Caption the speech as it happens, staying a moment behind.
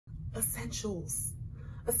essentials.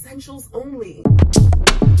 Essentials only.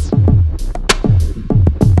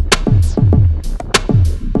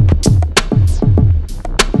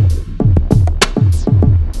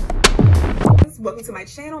 Welcome to my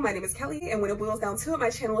channel. My name is Kelly, and when it boils down to it, my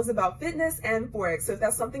channel is about fitness and Forex. So if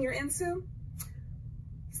that's something you're into,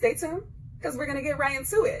 stay tuned because we're gonna get right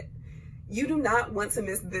into it. You do not want to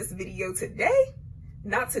miss this video today.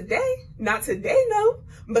 Not today, no,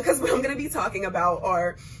 because what I'm gonna be talking about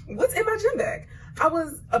are what's in my gym bag. I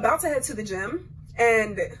was about to head to the gym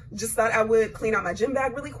and just thought I would clean out my gym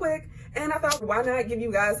bag really quick. And I thought, why not give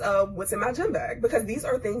you guys what's in my gym bag? Because these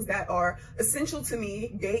are things that are essential to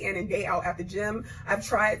me day in and day out at the gym. I've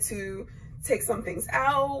tried to take some things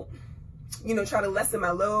out, you know, try to lessen my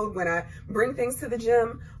load when I bring things to the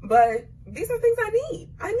gym. But these are things I need.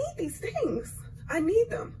 I need these things. I need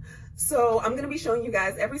them. So I'm going to be showing you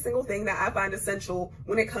guys every single thing that I find essential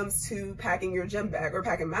when it comes to packing your gym bag, or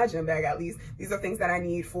packing my gym bag at least. These are things that I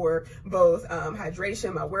need for both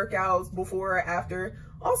hydration, my workouts, before, after,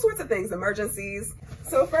 all sorts of things, emergencies.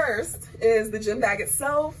 So first is the gym bag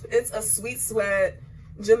itself. It's a Sweet Sweat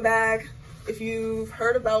gym bag. If you've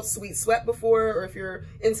heard about Sweet Sweat before, or if you're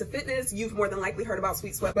into fitness, you've more than likely heard about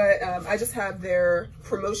Sweet Sweat. But I just have their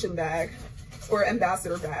promotion bag, or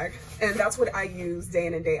ambassador bag, and that's what I use day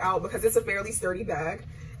in and day out because it's a fairly sturdy bag,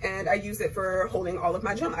 and I use it for holding all of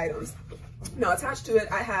my gym items. Now, attached to it,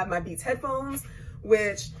 I have my Beats headphones,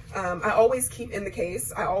 which I always keep in the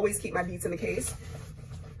case. I always keep my Beats in the case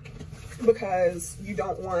because you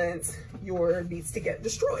don't want your Beats to get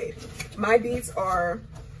destroyed. My Beats are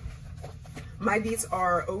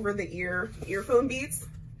over the ear earphone Beats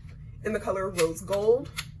in the color rose gold,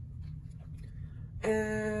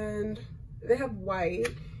 and they have white.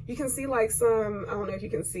 You can see like some, I don't know if you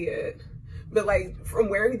can see it, but like from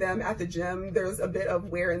wearing them at the gym, there's a bit of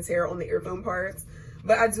wear and tear on the earphone parts.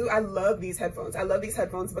 But I love these headphones. I love these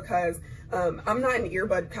headphones because I'm not an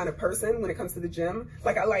earbud kind of person when it comes to the gym.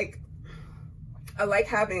 Like I like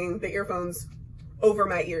having the earphones over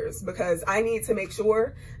my ears because I need to make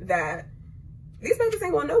sure that these babies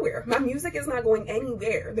ain't going nowhere. My music is not going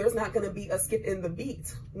anywhere. There's not going to be a skip in the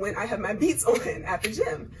beat when I have my Beats on at the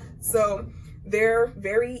gym. So they're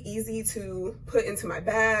very easy to put into my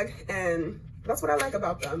bag, and that's what I like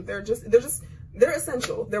about them. They're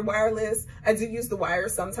essential. They're wireless. I do use the wire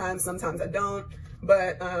sometimes I don't.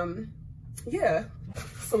 But yeah.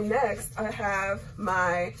 So next I have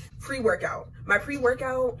my pre-workout. My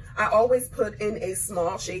pre-workout, I always put in a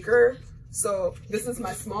small shaker. So this is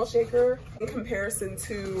my small shaker in comparison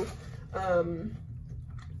to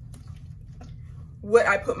what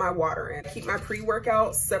I put my water in. I keep my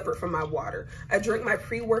pre-workout separate from my water. I drink my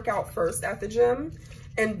pre-workout first at the gym,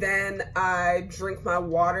 and then I drink my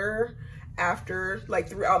water after, like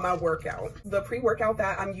throughout my workout. The pre-workout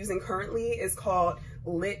that I'm using currently is called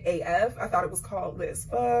Lit AF. I thought it was called Lit as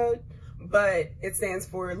Fuck, but it stands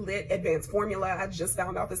for Lit Advanced Formula. I just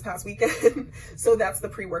found out this past weekend. So that's the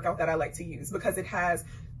pre-workout that I like to use because it has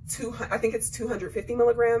I think it's 250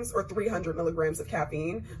 milligrams or 300 milligrams of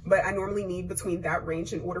caffeine, but I normally need between that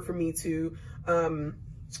range in order for me to, you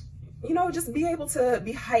know, just be able to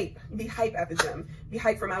be hype at the gym, be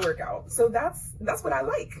hype for my workout. So that's what I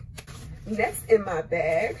like. Next in my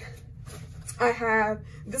bag, I have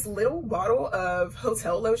this little bottle of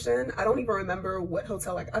hotel lotion. I don't even remember what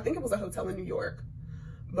hotel, I think it was a hotel in New York,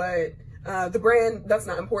 but the brand, that's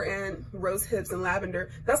not important. Rose hips and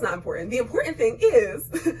lavender, that's not important. The important thing is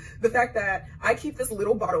the fact that I keep this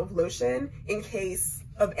little bottle of lotion in case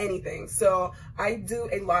of anything. So I do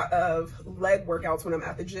a lot of leg workouts when I'm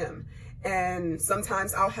at the gym. And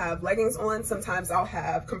sometimes I'll have leggings on, sometimes I'll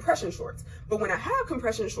have compression shorts. But when I have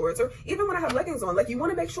compression shorts, or even when I have leggings on, like, you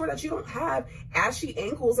want to make sure that you don't have ashy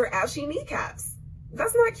ankles or ashy kneecaps.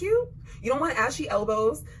 That's not cute. You don't want ashy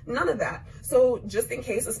elbows, none of that. So just in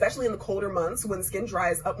case, especially in the colder months when skin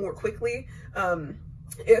dries up more quickly,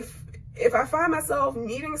 if I find myself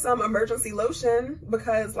needing some emergency lotion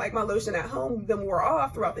because like my lotion at home then wore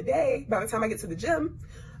off throughout the day, by the time I get to the gym,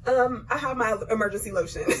 I have my emergency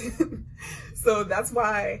lotion. So that's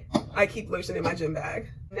why I keep lotion in my gym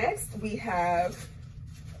bag. Next, we have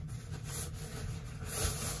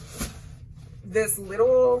this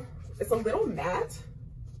little, it's a little mat,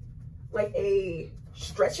 like a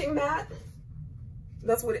stretching mat.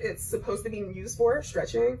 That's what it's supposed to be used for,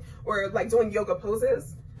 stretching, or like doing yoga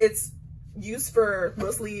poses. It's used for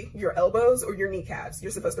mostly your elbows or your kneecaps.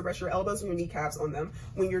 You're supposed to rest your elbows and your kneecaps on them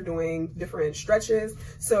when you're doing different stretches.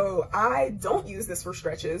 So I don't use this for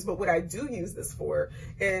stretches, but what I do use this for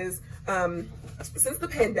is, since the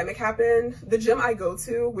pandemic happened, the gym I go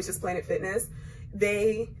to, which is Planet Fitness,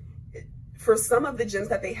 For some of the gyms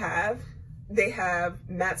that they have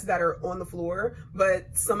mats that are on the floor,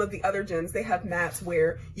 but some of the other gyms, they have mats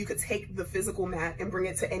where you could take the physical mat and bring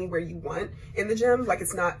it to anywhere you want in the gym. Like,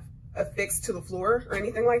 it's not affixed to the floor or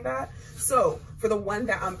anything like that. So for the one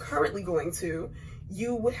that I'm currently going to,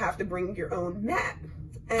 you would have to bring your own mat,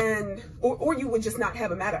 and or you would just not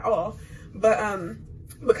have a mat at all. But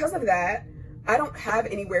because of that, I don't have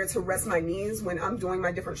anywhere to rest my knees when I'm doing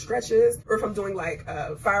my different stretches, or if I'm doing like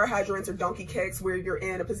fire hydrants or donkey kicks where you're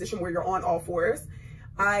in a position where you're on all fours.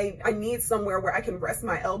 I need somewhere where I can rest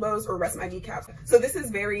my elbows or rest my kneecaps. So this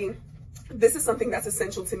is something that's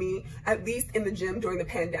essential to me, at least in the gym during the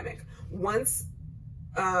pandemic. Once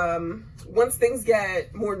things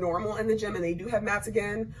get more normal in the gym and they do have mats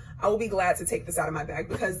again, I will be glad to take this out of my bag,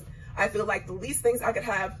 because I feel like the least things I could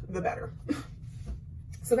have, the better.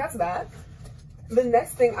 So that's that. The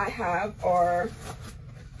next thing I have are,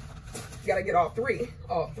 gotta get all three.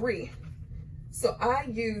 So I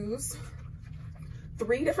use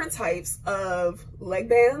 3 different types of leg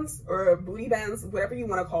bands or booty bands, whatever you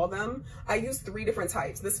want to call them. I use 3 different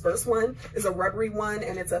types. This first one is a rubbery one,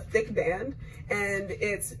 and it's a thick band, and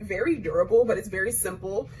it's very durable, but it's very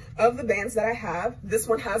simple. Of the bands that I have, this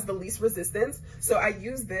one has the least resistance. So I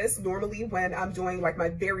use this normally when I'm doing like my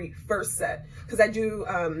very first set, because I do,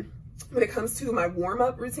 when it comes to my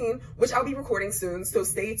warm-up routine, which I'll be recording soon, so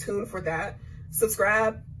stay tuned for that.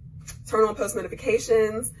 Subscribe, turn on post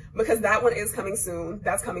notifications, because that one is coming soon.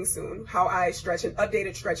 That's coming soon. How I stretch, an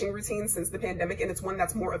updated stretching routine since the pandemic, and it's one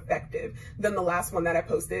that's more effective than the last one that I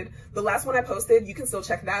posted. The last one I posted, you can still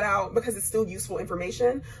check that out because it's still useful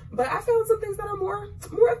information, but I found some things that are more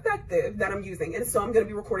effective that I'm using, and so I'm going to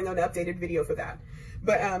be recording an updated video for that.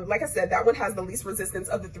 But like I said, that one has the least resistance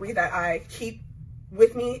of the 3 that I keep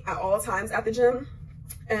with me at all times at the gym.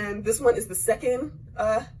 And this one is the second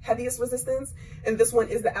heaviest resistance, and this one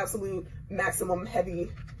is the absolute maximum heavy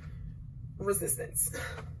resistance.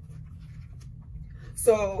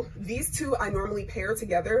 So these 2 I normally pair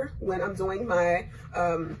together when I'm doing my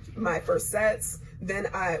my first sets. Then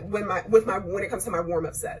when it comes to my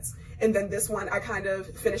warm-up sets, and then this one I kind of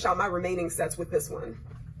finish out my remaining sets with this one.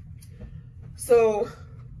 So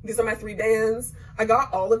these are my 3 bands. I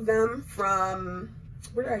got all of them from,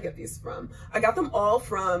 where did I get these from? I got them all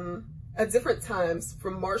from, at different times,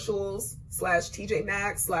 from Marshalls / TJ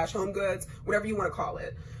Maxx / Home Goods, whatever you want to call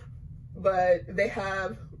it. But they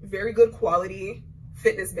have very good quality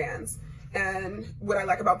fitness bands. And what I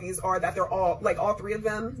like about these are that they're all, like all 3 of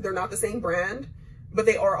them, they're not the same brand, but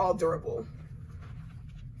they are all durable.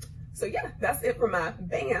 So yeah, that's it for my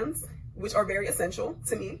bands, which are very essential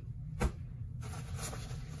to me.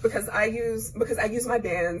 Because I use my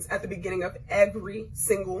bands at the beginning of every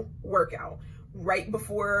single workout. Right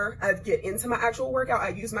before I get into my actual workout, I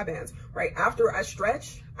use my bands. Right after I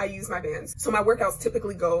stretch, I use my bands. So my workouts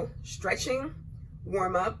typically go stretching,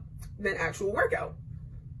 warm up, then actual workout.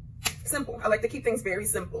 Simple. I like to keep things very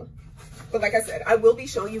simple. But like I said, I will be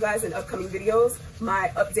showing you guys in upcoming videos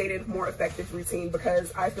my updated, more effective routine,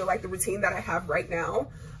 because I feel like the routine that I have right now,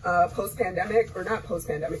 post-pandemic, or not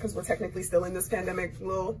post-pandemic, because we're technically still in this pandemic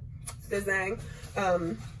little fizzang,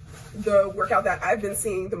 the workout that I've been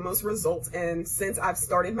seeing the most results in since I've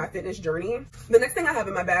started my fitness journey. The next thing I have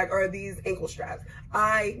in my bag are these ankle straps.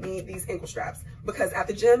 I need these ankle straps because at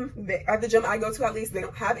the gym I go to, at least, they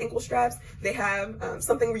don't have ankle straps. They have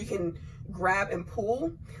something where you can grab and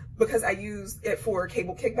pull. Because I use it for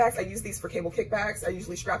cable kickbacks. I use these for cable kickbacks. I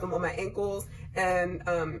usually strap them on my ankles. And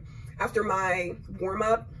after my warm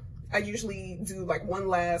up, I usually do like one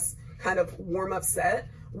last kind of warm up set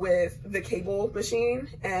with the cable machine,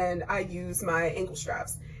 and I use my ankle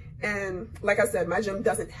straps. And like I said, my gym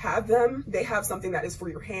doesn't have them. They have something that is for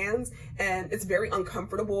your hands, and it's very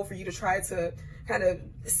uncomfortable for you to try to kind of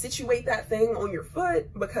situate that thing on your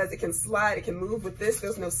foot, because it can slide, it can move. With this,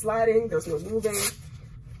 there's no sliding, there's no moving.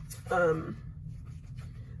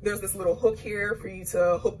 There's this little hook here for you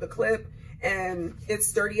to hook the clip, and it's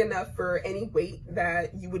sturdy enough for any weight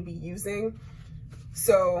that you would be using.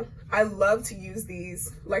 So I love to use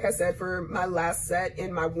these, like I said, for my last set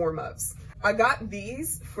in my warm-ups. I got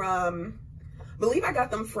these from, I believe I got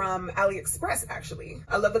them from AliExpress, actually.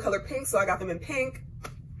 I love the color pink, so I got them in pink.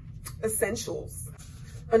 Essentials.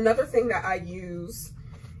 Another thing that I use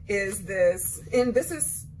is this, and this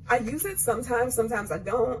is, I use it sometimes I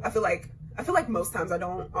don't. I feel like most times I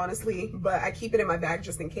don't, honestly, but I keep it in my bag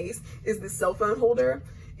just in case, is this cell phone holder.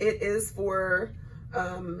 It is for,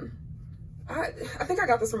 I think I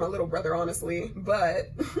got this from my little brother, honestly,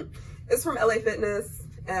 but it's from LA Fitness,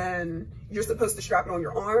 and you're supposed to strap it on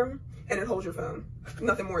your arm, and it holds your phone.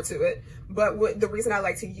 Nothing more to it. But the reason I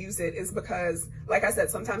like to use it is because, like I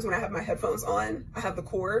said, sometimes when I have my headphones on, I have the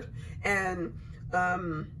cord, and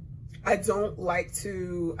I don't like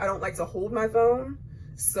to hold my phone.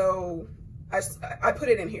 So I put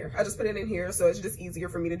it in here. I just put it in here, so it's just easier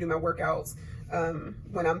for me to do my workouts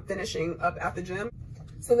when I'm finishing up at the gym.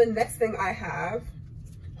 So the next thing I have,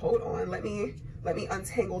 hold on, let me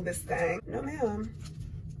untangle this thing. No, ma'am.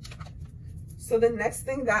 So the next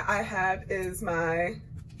thing that I have is my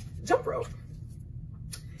jump rope.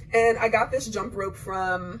 And I got this jump rope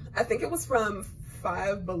from, I think it was from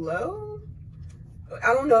Five Below.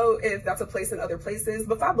 I don't know if that's a place in other places,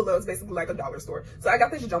 but Five Below is basically like a dollar store. So I got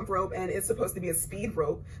this jump rope, and it's supposed to be a speed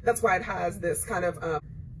rope. That's why it has this kind of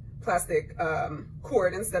plastic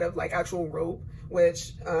cord instead of like actual rope,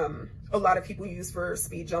 which a lot of people use for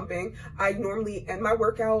speed jumping. I normally end my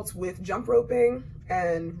workouts with jump roping,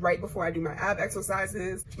 and right before I do my ab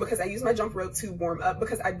exercises, because I use my jump rope to warm up,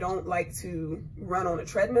 because I don't like to run on a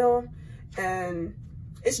treadmill, and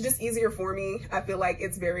it's just easier for me. I feel like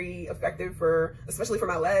it's very effective especially for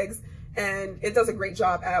my legs, and it does a great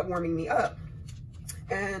job at warming me up.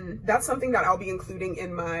 And that's something that I'll be including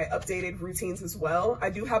in my updated routines as well. I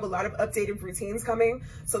do have a lot of updated routines coming.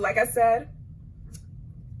 So like I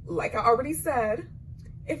already said,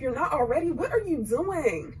 if you're not already, what are you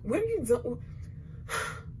doing? What are you doing?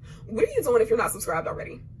 What are you doing if you're not subscribed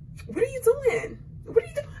already? What are you doing? What are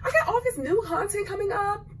you doing? I got all this new content coming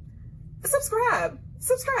up. Subscribe.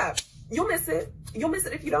 You'll miss it. You'll miss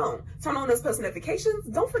it if you don't. Turn on those post notifications.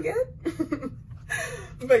 Don't forget.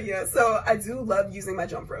 But yeah, so I do love using my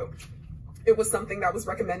jump rope. It was something that was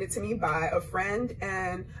recommended to me by a friend,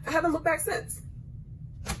 and I haven't looked back since.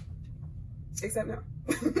 Except now.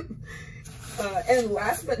 And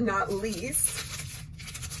last but not least,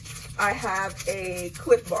 I have a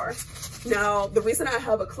Clif Bar. Now, the reason I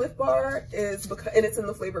have a Clif Bar is because, and it's in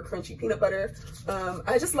the flavor crunchy peanut butter.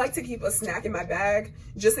 I just like to keep a snack in my bag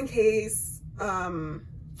just in case,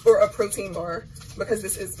 or a protein bar, because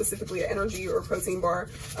this is specifically an energy or a protein bar.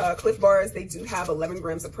 Clif Bars, they do have 11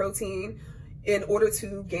 grams of protein. In order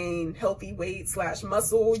to gain healthy weight /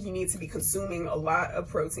 muscle, you need to be consuming a lot of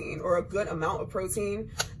protein, or a good amount of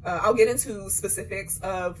protein. I'll get into specifics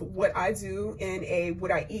of what I do in a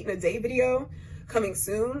what I eat in a day video coming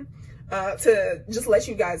soon, to just let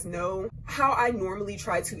you guys know how I normally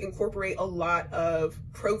try to incorporate a lot of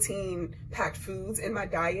protein packed foods in my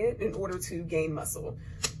diet in order to gain muscle.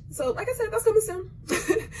 So like I said, that's coming soon.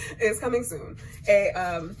 It's coming soon.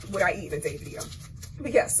 What I eat in a day video.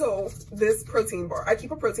 But yeah, so this protein bar, I keep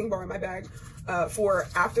a protein bar in my bag for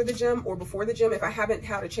after the gym or before the gym if I haven't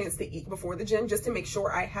had a chance to eat before the gym, just to make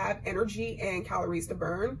sure I have energy and calories to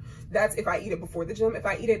burn. That's if I eat it before the gym. If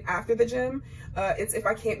I eat it after the gym, it's if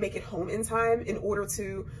I can't make it home in time in order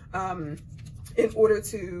to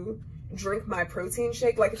drink my protein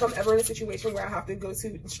shake. Like if I'm ever in a situation where I have to go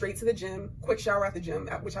straight to the gym, quick shower at the gym,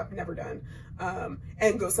 which I've never done,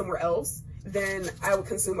 and go somewhere else, then I would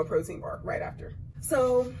consume a protein bar right after.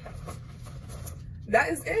 So that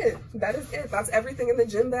is it. That's everything in the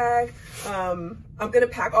gym bag. I'm gonna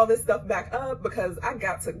pack all this stuff back up because I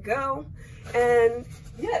got to go. And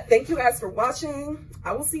yeah, thank you guys for watching.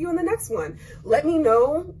 I will see you in the next one. Let me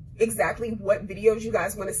know exactly what videos you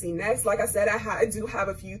guys want to see next. Like I said, I do have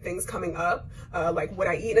a few things coming up, like what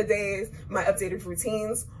I eat in a day, my updated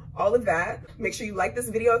routines, all of that. Make sure you like this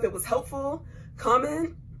video if it was helpful,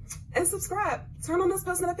 comment, and subscribe. Turn on those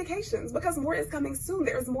post notifications because more is coming soon.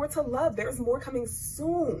 There's more to love. There's more coming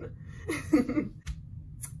soon.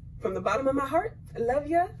 From the bottom of my heart, I love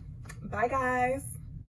ya. Bye, guys.